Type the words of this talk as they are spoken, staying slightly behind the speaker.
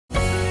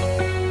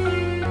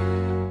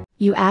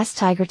You ask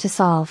Tiger to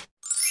solve.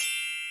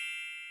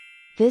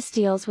 This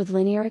deals with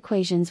linear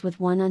equations with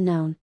one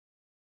unknown.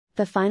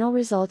 The final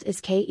result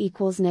is k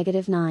equals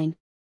 -9.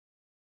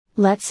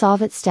 Let's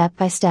solve it step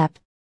by step.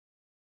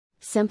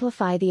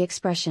 Simplify the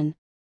expression.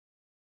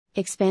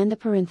 Expand the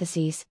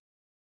parentheses.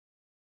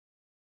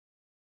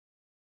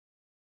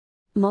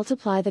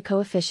 Multiply the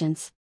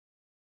coefficients.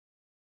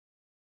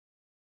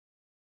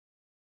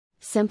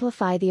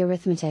 Simplify the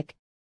arithmetic.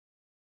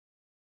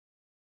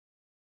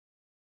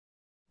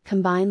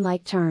 Combine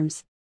like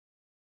terms.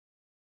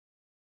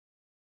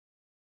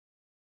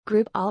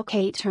 Group all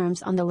k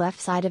terms on the left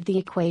side of the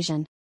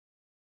equation.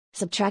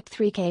 Subtract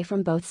 3k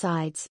from both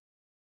sides.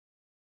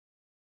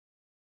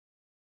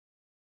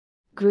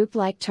 Group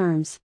like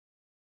terms.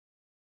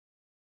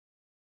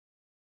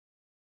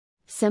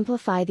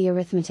 Simplify the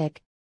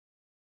arithmetic.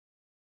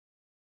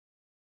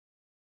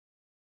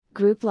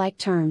 Group like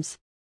terms.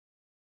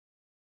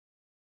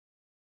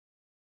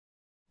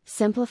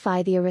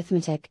 Simplify the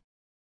arithmetic.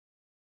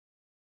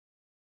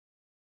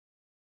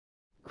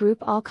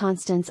 Group all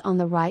constants on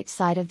the right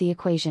side of the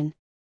equation.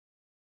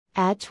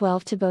 Add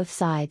 12 to both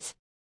sides.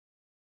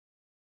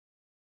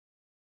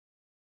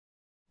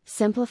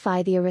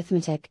 Simplify the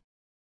arithmetic.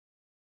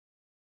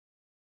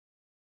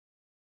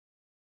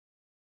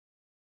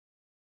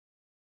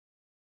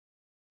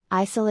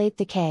 Isolate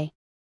the k.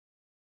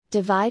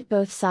 Divide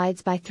both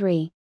sides by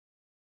 3.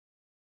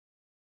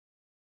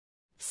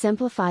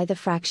 Simplify the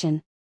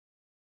fraction.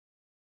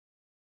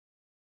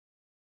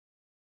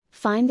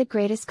 Find the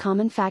greatest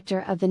common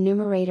factor of the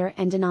numerator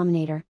and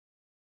denominator.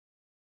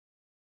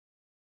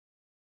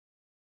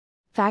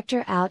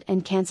 Factor out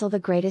and cancel the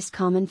greatest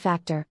common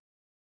factor.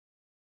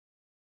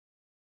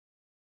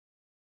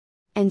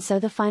 And so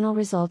the final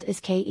result is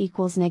k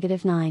equals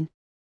 -9.